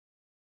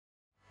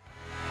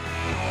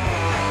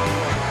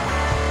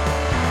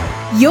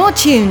You're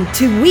tuned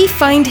to We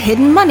Find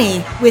Hidden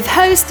Money with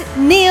host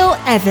Neil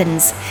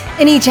Evans.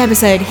 In each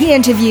episode, he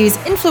interviews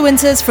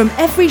influencers from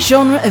every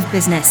genre of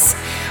business.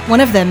 One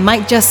of them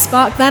might just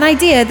spark that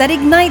idea that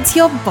ignites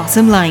your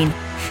bottom line.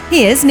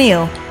 Here's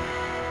Neil.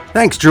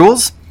 Thanks,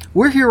 Jules.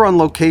 We're here on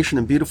location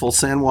in beautiful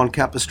San Juan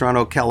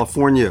Capistrano,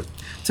 California.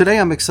 Today,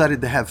 I'm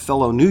excited to have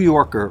fellow New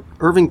Yorker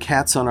Irving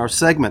Katz on our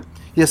segment.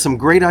 He has some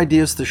great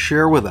ideas to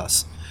share with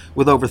us.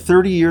 With over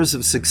 30 years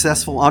of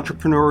successful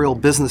entrepreneurial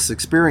business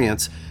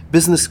experience,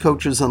 Business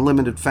Coaches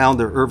Unlimited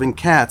founder Irving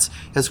Katz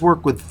has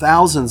worked with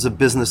thousands of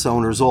business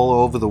owners all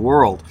over the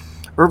world.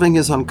 Irving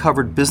has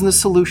uncovered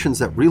business solutions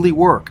that really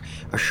work,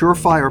 a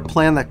surefire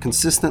plan that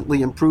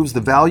consistently improves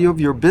the value of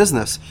your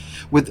business.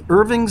 With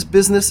Irving's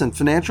business and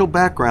financial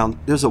background,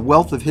 there's a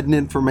wealth of hidden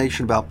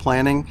information about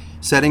planning,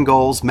 setting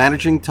goals,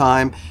 managing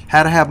time,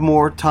 how to have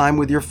more time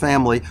with your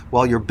family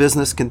while your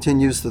business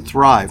continues to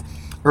thrive.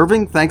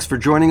 Irving, thanks for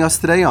joining us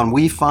today on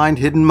We Find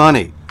Hidden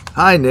Money.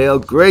 Hi, Neil.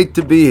 Great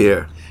to be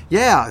here.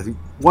 Yeah,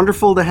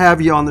 wonderful to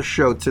have you on the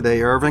show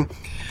today, Irving.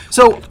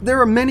 So there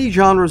are many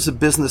genres of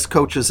business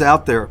coaches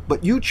out there,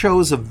 but you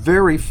chose a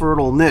very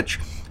fertile niche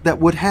that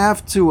would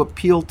have to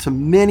appeal to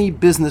many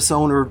business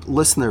owner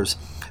listeners.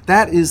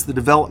 That is the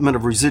development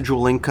of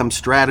residual income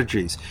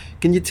strategies.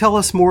 Can you tell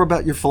us more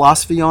about your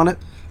philosophy on it?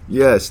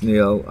 Yes,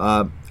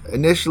 Neil.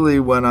 Initially,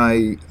 when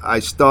I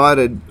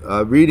started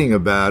reading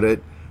about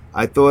it,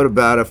 I thought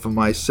about it for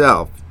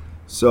myself.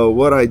 So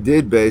what I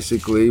did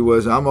basically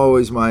was I'm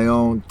always my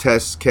own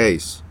test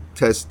case,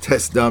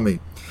 test dummy.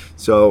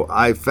 So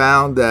I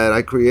found that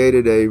I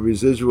created a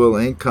residual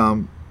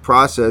income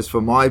process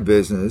for my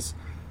business,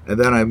 and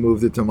then I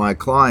moved it to my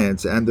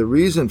clients. And the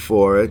reason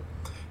for it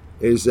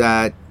is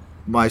that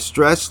my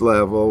stress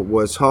level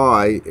was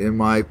high in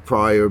my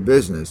prior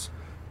business,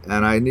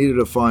 and I needed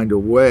to find a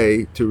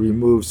way to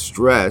remove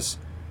stress.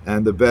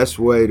 And the best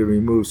way to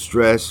remove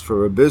stress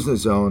for a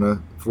business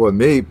owner, for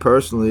me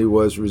personally,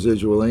 was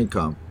residual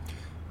income.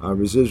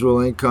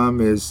 Residual income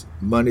is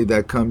money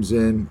that comes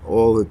in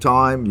all the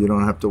time. You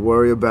don't have to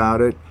worry about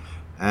it.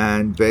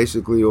 And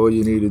basically all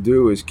you need to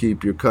do is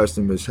keep your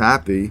customers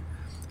happy.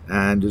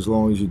 And as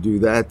long as you do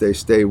that, they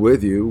stay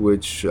with you,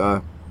 which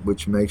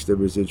makes the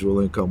residual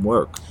income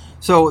work.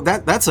 So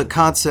that's a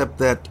concept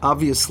that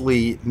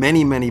obviously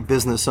many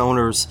business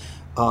owners,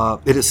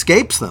 it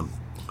escapes them.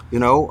 You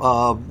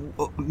know,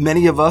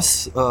 many of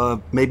us,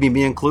 maybe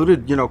me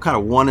included, kind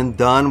of one and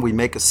done. We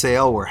make a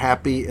sale, we're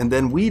happy, and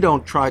then we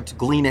don't try to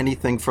glean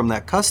anything from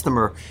that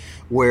customer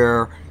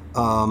where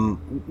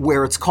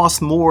it's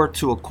cost more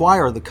to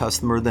acquire the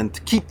customer than to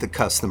keep the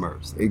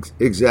customers.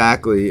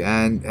 Exactly.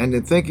 And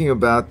in thinking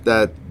about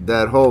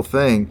that whole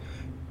thing,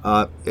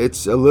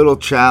 it's a little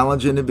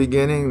challenge in the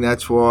beginning.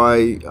 That's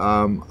why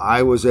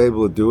I was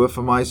able to do it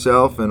for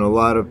myself, and a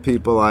lot of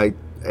people I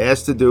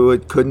asked to do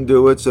it couldn't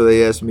do it, so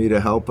they asked me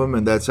to help them,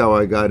 and that's how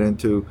I got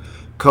into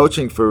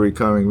coaching for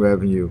recurring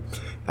revenue.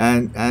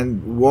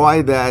 And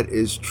why that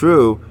is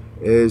true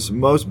is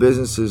most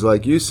businesses,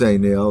 like you say,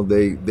 Neil,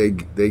 they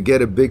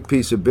get a big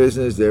piece of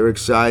business, they're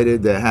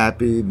excited, they're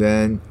happy,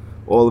 then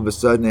all of a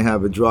sudden they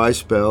have a dry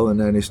spell,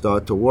 and then they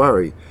start to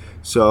worry.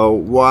 So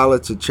while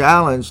it's a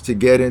challenge to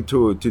get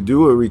into to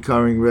do a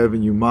recurring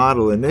revenue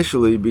model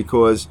initially,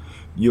 because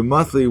your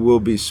monthly will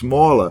be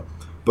smaller,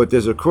 but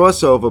there's a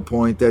crossover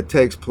point that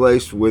takes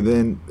place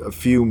within a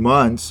few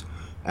months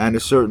and a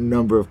certain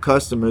number of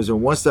customers.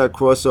 And once that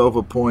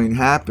crossover point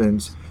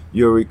happens,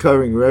 your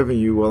recurring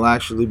revenue will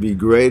actually be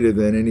greater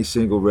than any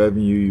single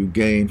revenue you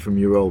gain from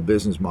your old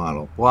business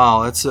model.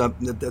 Wow,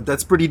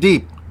 that's pretty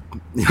deep,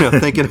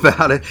 thinking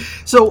about it.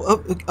 So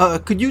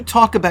could you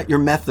talk about your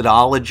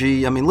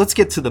methodology? I mean, let's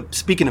get to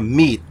speaking of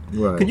meat.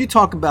 Right. Could you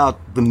talk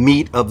about the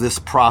meat of this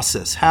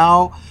process?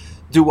 How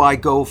do I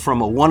go from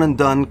a one and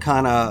done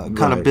kind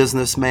of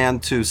businessman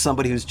to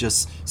somebody who's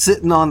just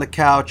sitting on the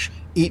couch,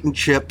 eating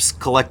chips,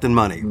 collecting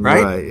money,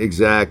 right? Right,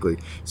 exactly.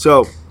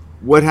 So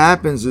what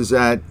happens is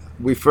that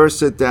we first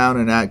sit down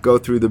and go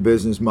through the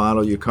business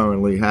model you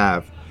currently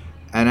have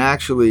and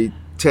actually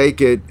take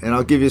it, and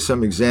I'll give you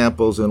some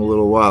examples in a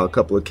little while, a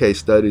couple of case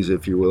studies,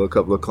 if you will, a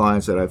couple of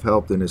clients that I've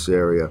helped in this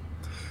area.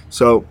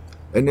 So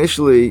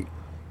initially,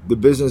 the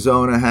business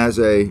owner has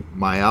a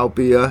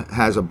myopia,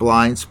 has a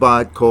blind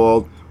spot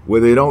called where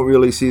they don't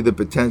really see the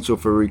potential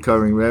for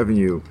recurring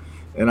revenue.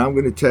 And I'm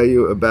going to tell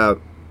you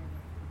about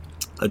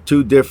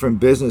two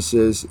different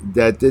businesses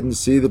that didn't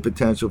see the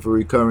potential for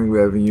recurring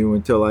revenue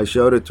until I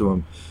showed it to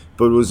them.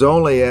 But it was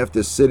only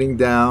after sitting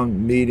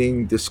down,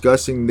 meeting,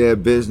 discussing their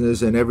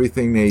business and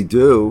everything they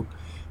do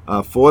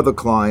for the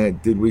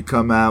client did we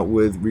come out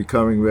with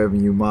recurring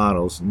revenue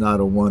models, not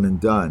a one and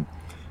done.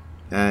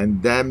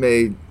 And that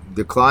made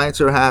the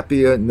clients are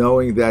happier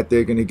knowing that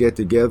they're going to get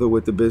together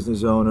with the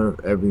business owner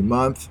every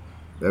month,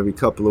 every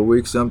couple of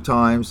weeks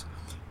sometimes,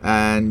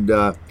 and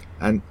the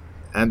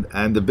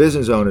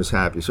business owner's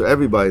happy. So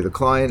everybody, the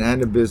client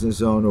and the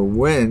business owner,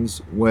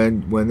 wins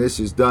when this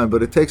is done.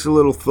 But it takes a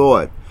little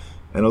thought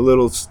and a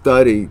little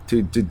study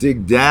to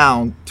dig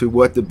down to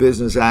what the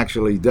business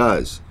actually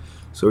does.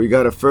 So we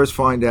got to first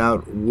find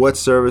out what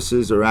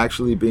services are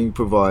actually being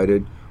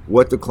provided,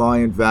 what the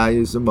client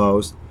values the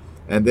most,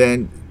 and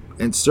then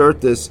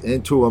insert this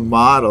into a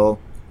model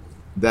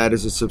that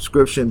is a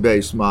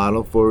subscription-based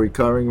model for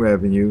recurring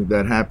revenue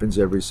that happens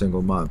every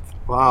single month.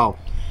 Wow,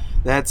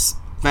 that's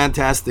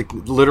fantastic.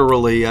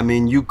 Literally, I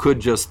mean, you could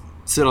just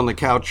sit on the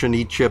couch and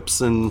eat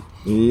chips and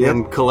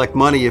collect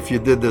money if you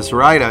did this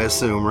right, I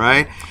assume,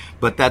 right?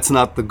 But that's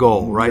not the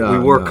goal, right? No, we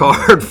work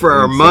hard for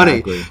our money.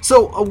 Exactly.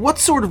 So what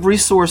sort of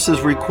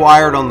resources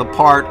required on the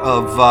part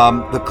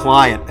of the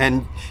client?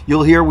 And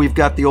you'll hear we've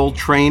got the old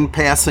train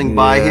passing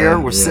by here.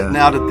 We're sitting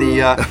out at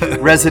the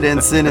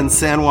Residence Inn in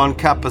San Juan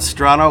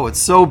Capistrano. It's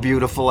so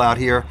beautiful out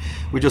here.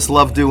 We just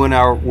love doing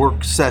our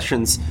work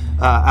sessions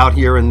out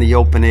here in the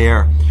open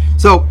air.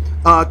 So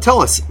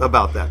tell us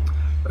about that.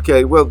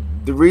 Okay, well,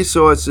 the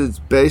resources,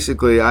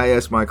 basically, I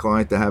ask my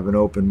client to have an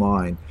open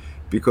mind,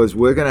 because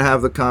we're going to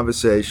have the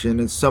conversation,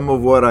 and some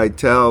of what I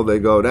tell, they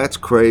go, that's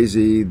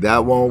crazy,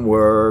 that won't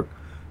work,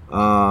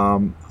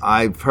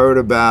 I've heard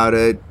about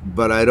it,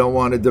 but I don't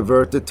want to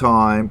divert the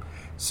time.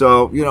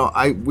 So,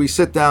 we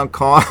sit down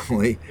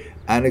calmly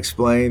and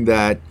explain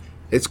that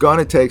it's going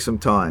to take some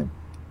time.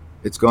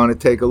 It's going to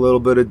take a little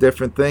bit of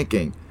different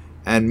thinking,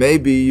 and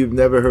maybe you've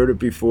never heard it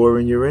before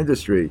in your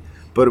industry.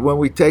 But when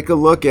we take a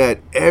look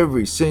at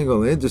every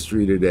single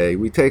industry today,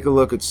 we take a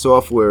look at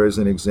software as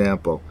an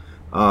example.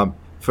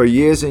 For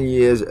years and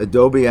years,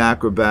 Adobe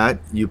Acrobat,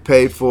 you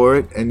paid for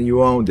it and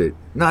you owned it.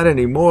 Not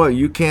anymore.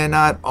 You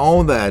cannot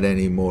own that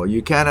anymore.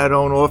 You cannot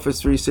own Office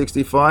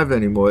 365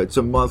 anymore. It's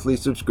a monthly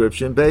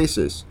subscription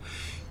basis.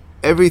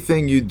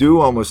 Everything you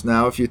do almost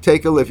now, if you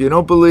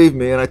don't believe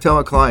me, and I tell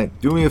a client,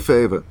 do me a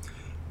favor,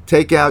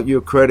 take out your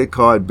credit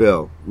card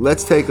bill.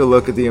 Let's take a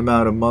look at the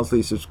amount of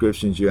monthly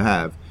subscriptions you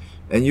have.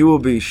 And you will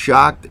be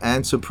shocked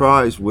and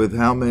surprised with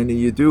how many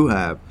you do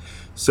have.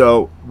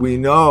 So we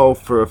know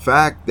for a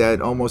fact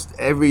that almost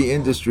every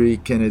industry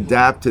can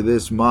adapt to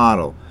this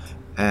model,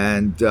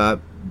 and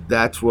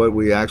that's what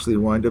we actually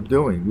wind up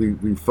doing.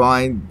 We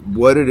find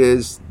what it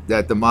is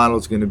that the model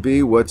is going to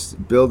be,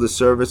 build a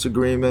service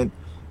agreement,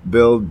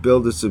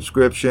 build a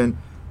subscription,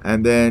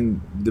 and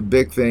then the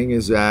big thing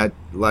is that,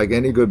 like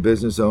any good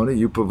business owner,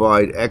 you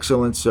provide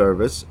excellent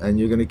service, and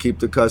you're going to keep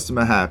the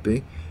customer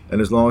happy. And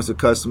as long as the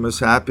customer's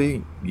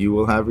happy, you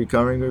will have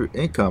recurring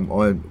income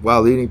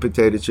while eating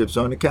potato chips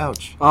on the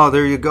couch. Oh,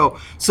 there you go.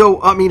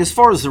 So, I mean, as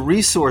far as the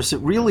resource, it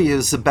really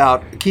is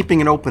about keeping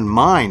an open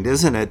mind,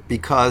 isn't it?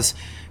 Because,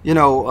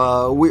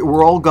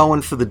 we're all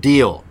going for the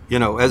deal,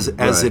 as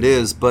it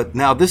is. But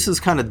now this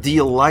is kind of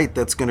deal light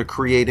that's going to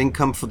create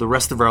income for the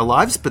rest of our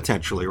lives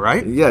potentially,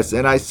 right? Yes,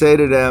 and I say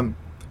to them,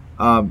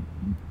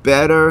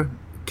 better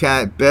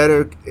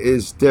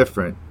is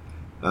different.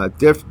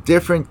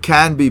 Different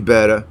can be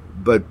better,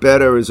 but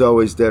better is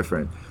always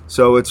different.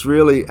 So it's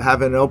really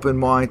having an open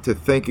mind to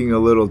thinking a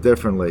little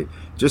differently.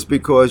 Just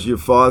because your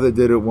father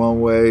did it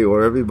one way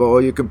or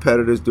all your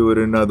competitors do it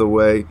another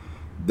way,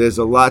 there's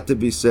a lot to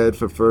be said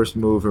for first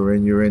mover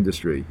in your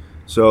industry.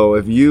 So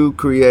if you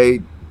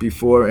create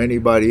before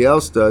anybody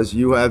else does,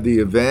 you have the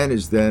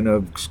advantage then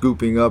of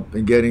scooping up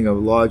and getting a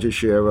larger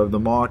share of the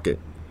market.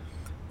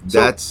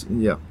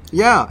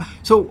 Yeah.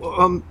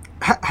 So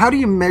how do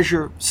you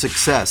measure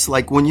success?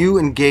 Like when you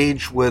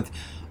engage with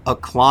a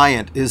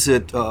client, is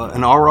it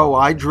an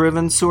ROI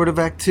driven sort of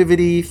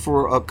activity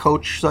for a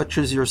coach such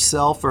as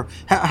yourself, or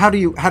how do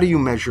you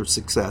measure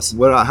success?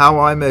 How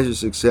I measure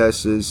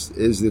success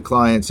is the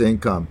client's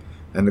income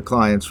and the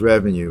client's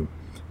revenue,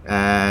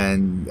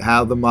 and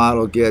how the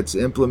model gets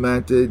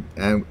implemented,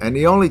 and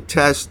the only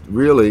test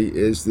really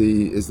is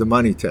the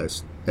money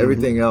test.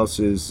 Everything else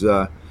is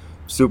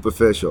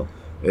superficial.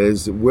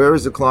 Is where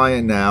is the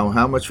client now?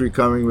 How much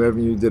recurring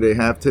revenue do they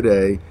have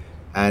today,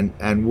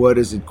 and what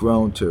has it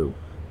grown to?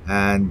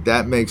 And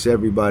that makes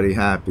everybody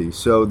happy.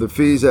 So the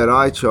fees that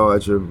I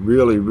charge are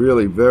really,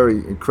 really very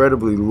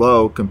incredibly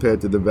low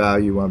compared to the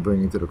value I'm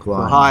bringing to the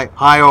client.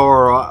 High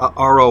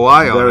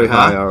ROI. Very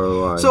high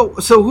ROI. So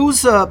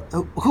who's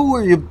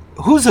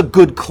a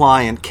good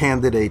client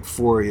candidate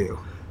for you?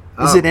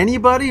 Is it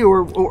anybody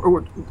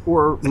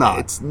or not?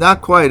 It's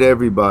not quite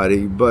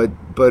everybody, but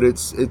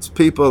it's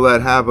people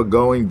that have a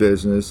going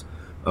business.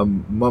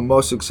 My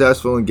most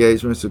successful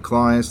engagements are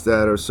clients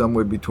that are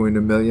somewhere between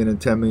 $1 million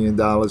and $10 million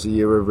a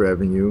year of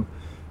revenue.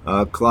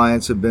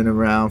 Clients have been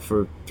around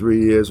for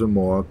 3 years or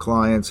more.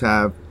 Clients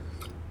have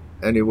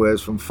anywhere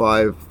from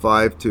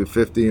 5 to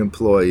 50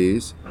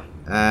 employees,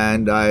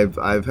 and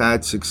I've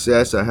had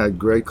success. I had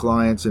great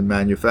clients in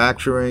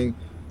manufacturing,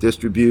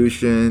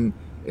 distribution,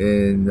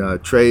 in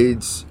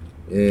trades,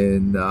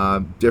 in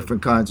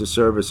different kinds of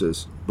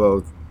services,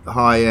 both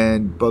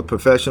high-end, both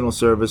professional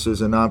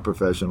services and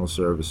non-professional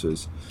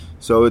services.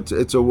 So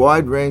it's a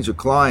wide range of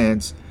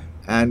clients,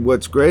 and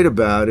what's great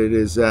about it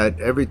is that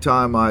every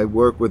time I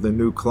work with a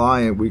new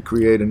client, we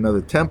create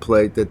another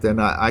template that then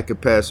I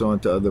could pass on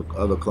to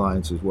other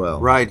clients as well.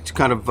 Right,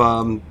 kind of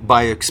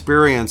by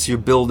experience, you're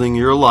building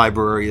your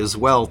library as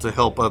well to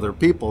help other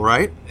people,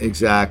 right?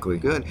 Exactly.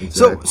 Good.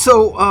 Exactly.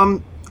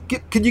 So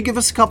Could you give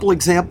us a couple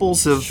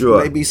examples of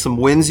Sure. maybe some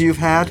wins you've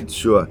had?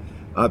 Sure.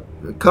 A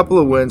couple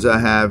of wins I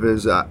have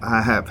is I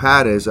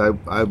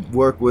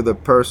work with a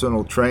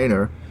personal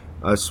trainer,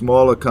 a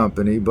smaller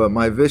company, but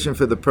my vision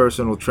for the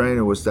personal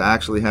trainer was to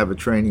actually have a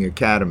training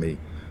academy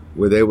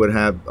where they would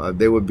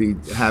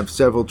have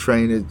several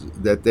trainers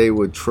that they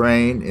would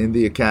train in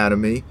the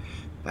academy,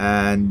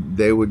 and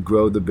they would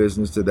grow the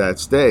business to that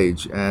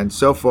stage. And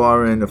so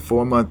far, in a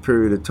 4-month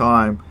period of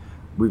time,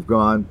 we've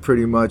gone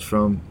pretty much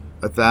from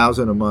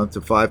 $1,000 a month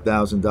to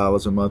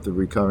 $5,000 a month of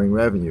recurring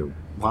revenue.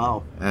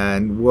 Wow.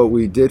 And what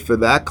we did for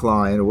that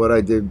client, what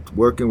I did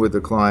working with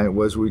the client,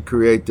 was we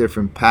create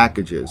different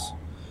packages.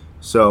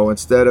 So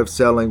instead of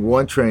selling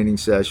one training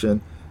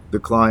session, the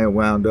client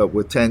wound up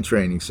with 10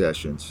 training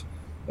sessions.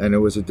 And it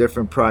was a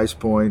different price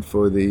point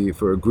for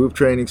a group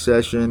training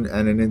session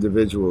and an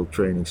individual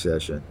training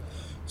session.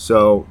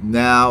 So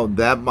now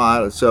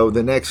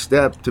the next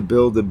step to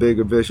build a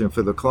bigger vision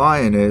for the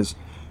client is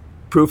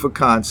proof of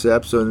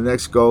concept. So the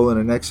next goal in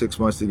the next 6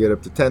 months to get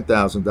up to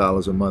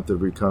 $10,000 a month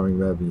of recurring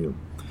revenue.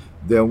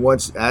 Then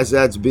as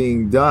that's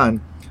being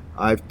done,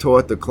 I've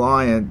taught the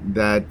client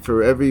that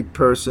for every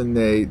person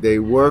they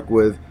work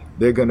with,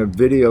 they're going to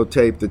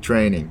videotape the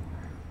training.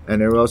 And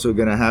they're also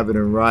going to have it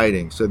in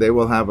writing. So they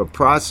will have a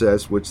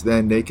process which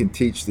then they can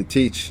teach the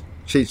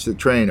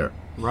trainer.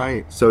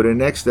 Right. So the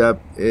next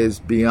step is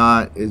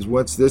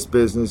once this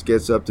business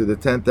gets up to the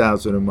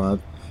 $10,000 a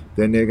month,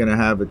 then they're going to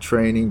have a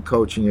training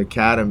coaching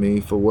academy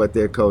for what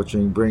they're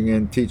coaching,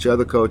 teach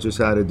other coaches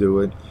how to do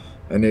it,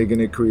 and they're going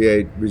to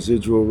create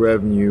residual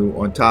revenue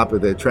on top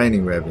of their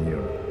training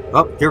revenue.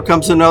 Oh, here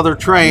comes another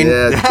train.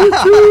 Yeah.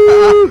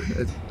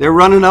 They're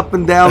running up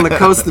and down the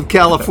coast of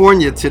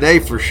California today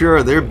for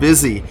sure. They're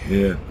busy.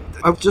 Yeah.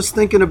 I'm just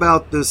thinking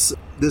about this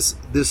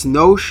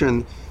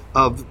notion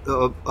of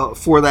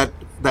for that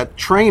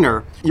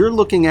trainer. You're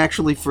looking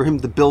actually for him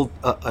to build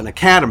an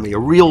academy, a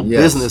real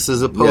business,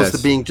 as opposed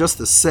to being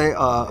just a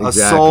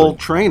sole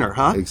trainer,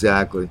 huh?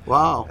 Exactly.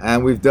 Wow.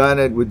 And we've done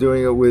it. We're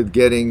doing it with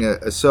getting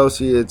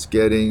associates,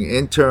 getting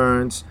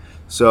interns,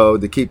 so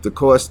to keep the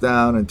cost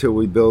down until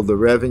we build the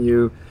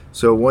revenue.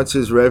 So once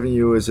his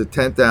revenue is at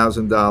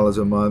 $10,000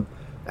 a month,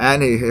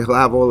 and he'll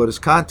have all of his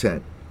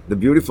content. The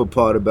beautiful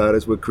part about it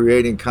is we're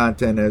creating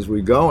content as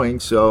we're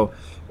going. So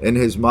in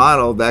his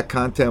model, that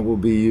content will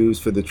be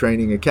used for the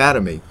training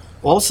academy.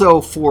 Also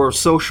for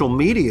social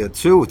media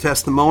too,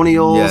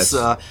 testimonials,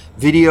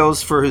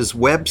 videos for his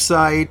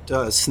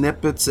website,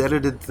 snippets,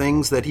 edited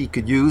things that he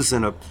could use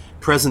in a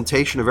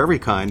presentation of every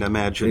kind, I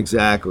imagine.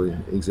 Exactly.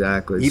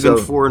 Even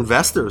for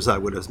investors, I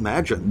would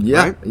imagine.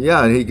 Yeah, right?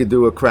 yeah, and he could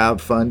do a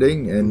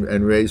crowdfunding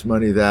and raise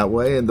money that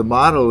way. And the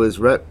model is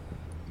what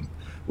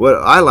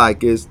I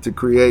like is to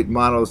create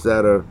models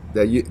that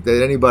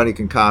anybody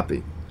can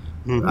copy.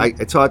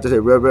 Mm-hmm. It's hard to say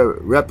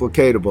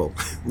replicatable.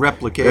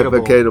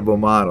 Replicatable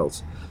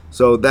models.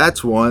 So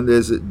that's one.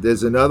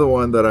 There's another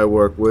one that I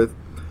work with.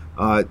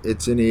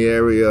 It's in the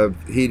area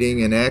of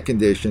heating and air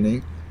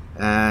conditioning,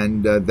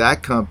 and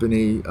that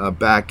company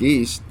back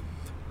east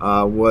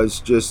was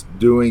just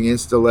doing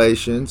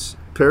installations,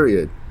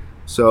 period.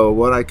 So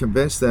what I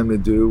convinced them to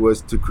do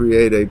was to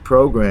create a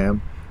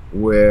program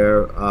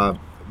where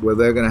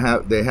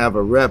they have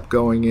a rep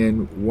going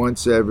in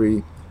once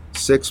every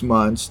 6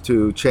 months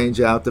to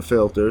change out the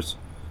filters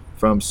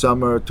from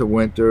summer to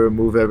winter,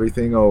 move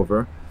everything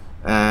over,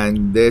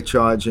 and they're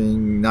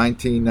charging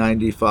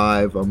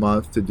 $19.95 a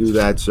month to do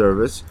that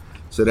service.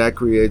 So that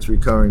creates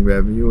recurring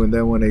revenue. And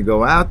then when they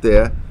go out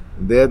there,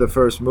 they're the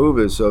first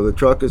movers. So the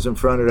truck is in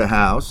front of the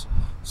house,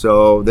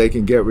 so they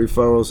can get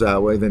referrals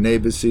that way. The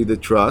neighbors see the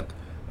truck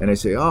and they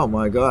say, oh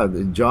my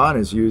God, John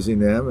is using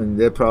them and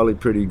they're probably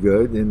pretty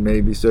good. And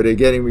maybe so they're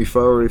getting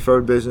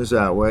referred business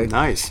that way.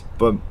 Nice.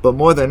 But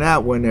more than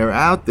that, when they're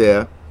out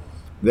there,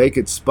 they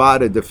could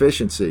spot a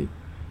deficiency.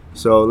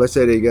 So let's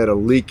say they got a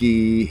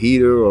leaky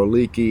heater or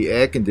leaky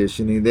air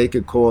conditioning, they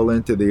could call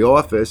into the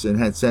office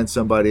and send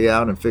somebody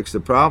out and fix the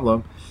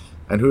problem.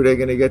 And who are they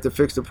going to get to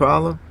fix the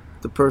problem?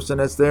 The person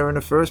that's there in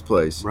the first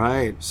place.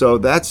 Right. So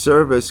that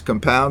service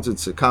compounds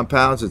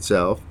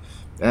itself.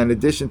 And in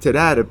addition to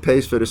that, it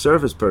pays for the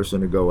service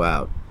person to go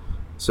out.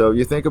 So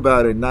you think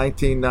about it,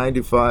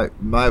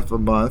 $19.95 a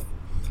month.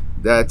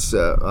 That's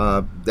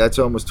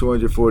almost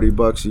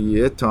 $240 a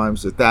year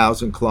times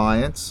 1,000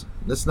 clients.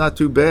 That's not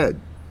too bad.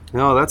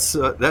 No,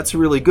 that's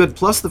really good.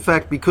 Plus the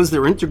fact, because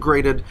they're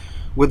integrated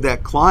with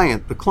that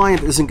client, the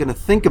client isn't going to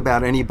think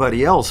about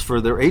anybody else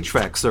for their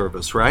HVAC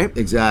service, right?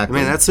 Exactly.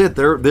 I mean, that's it.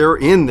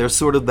 They're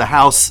sort of the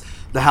house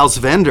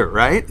vendor,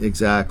 right?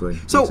 Exactly.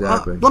 So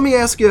let me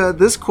ask you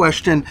this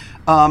question.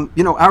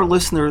 Our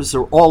listeners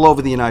are all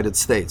over the United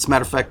States.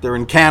 Matter of fact, they're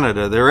in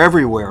Canada. They're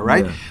everywhere,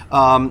 right?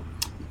 Yeah.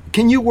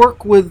 Can you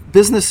work with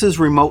businesses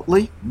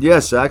remotely?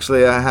 Yes,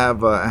 actually, I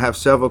have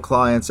several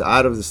clients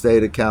out of the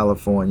state of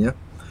California.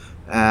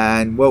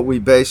 And what we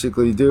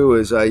basically do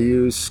is I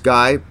use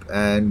Skype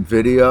and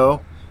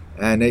video,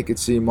 and they could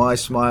see my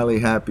smiley,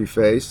 happy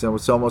face. And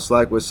it's almost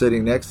like we're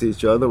sitting next to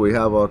each other. We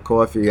have our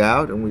coffee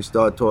out, and we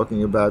start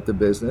talking about the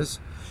business.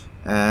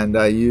 and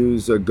I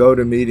use a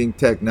go-to-meeting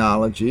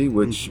technology,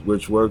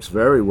 which works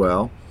very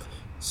well.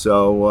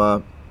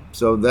 So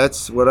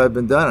that's what I've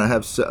been done. I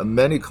have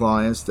many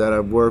clients that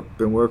I've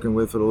been working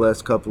with for the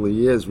last couple of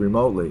years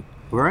remotely.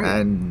 Right.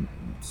 And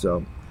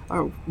so.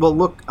 Well,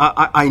 look,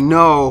 I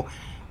know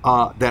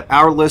that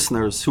our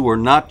listeners who are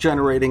not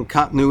generating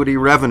continuity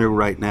revenue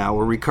right now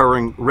or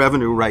recurring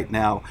revenue right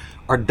now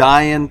are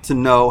dying to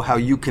know how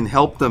you can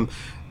help them.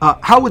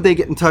 How would they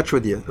get in touch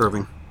with you,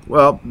 Irving?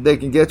 Well, they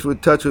can get in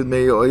touch with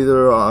me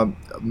either.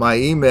 My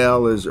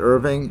email is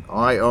Irving,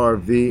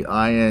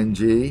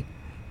 IRVING,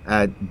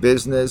 at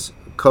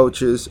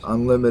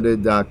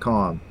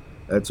businesscoachesunlimited.com.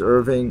 That's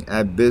Irving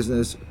at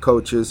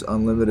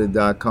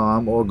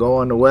businesscoachesunlimited.com, or go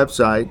on the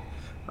website,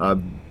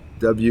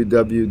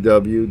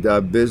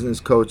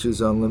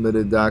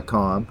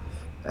 www.businesscoachesunlimited.com.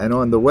 And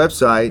on the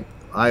website,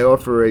 I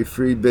offer a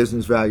free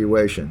business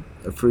valuation,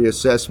 a free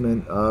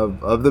assessment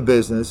of the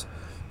business,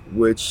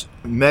 which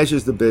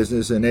measures the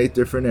business in 8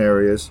 different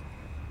areas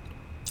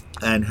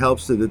and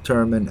helps to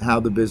determine how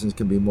the business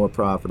can be more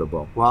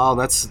profitable. Wow,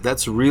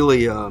 that's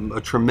really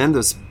a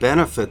tremendous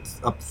benefit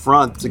up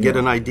front to get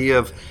an idea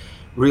of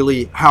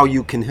really how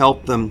you can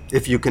help them,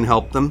 if you can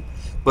help them.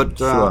 But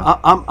Sure.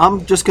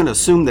 I'm just going to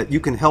assume that you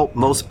can help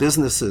most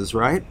businesses,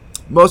 right?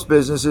 Most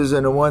businesses,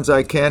 and the ones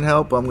I can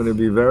help, I'm going to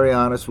be very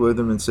honest with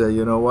them and say,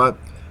 you know what,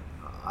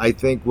 I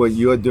think what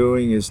you're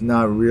doing is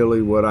not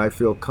really what I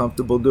feel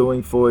comfortable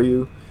doing for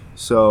you.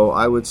 So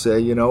I would say,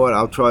 you know what,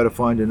 I'll try to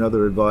find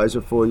another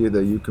advisor for you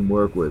that you can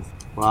work with.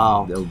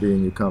 Wow. That will be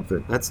in your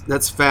comfort.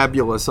 That's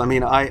fabulous. I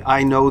mean,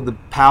 I know the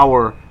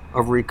power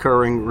of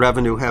recurring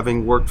revenue,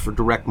 having worked for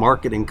direct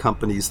marketing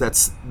companies.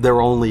 That's their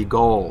only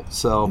goal.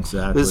 So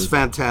Exactly. This is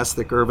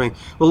fantastic, Irving.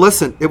 Well,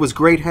 listen, it was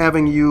great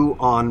having you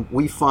on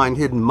We Find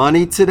Hidden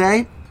Money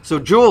today. So,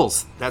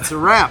 Jules, that's a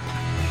wrap.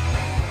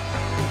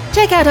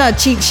 Check out our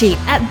cheat sheet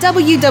at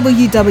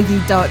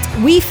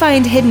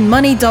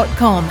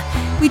www.wefindhiddenmoney.com.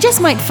 We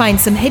just might find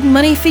some hidden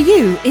money for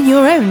you in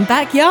your own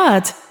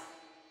backyard.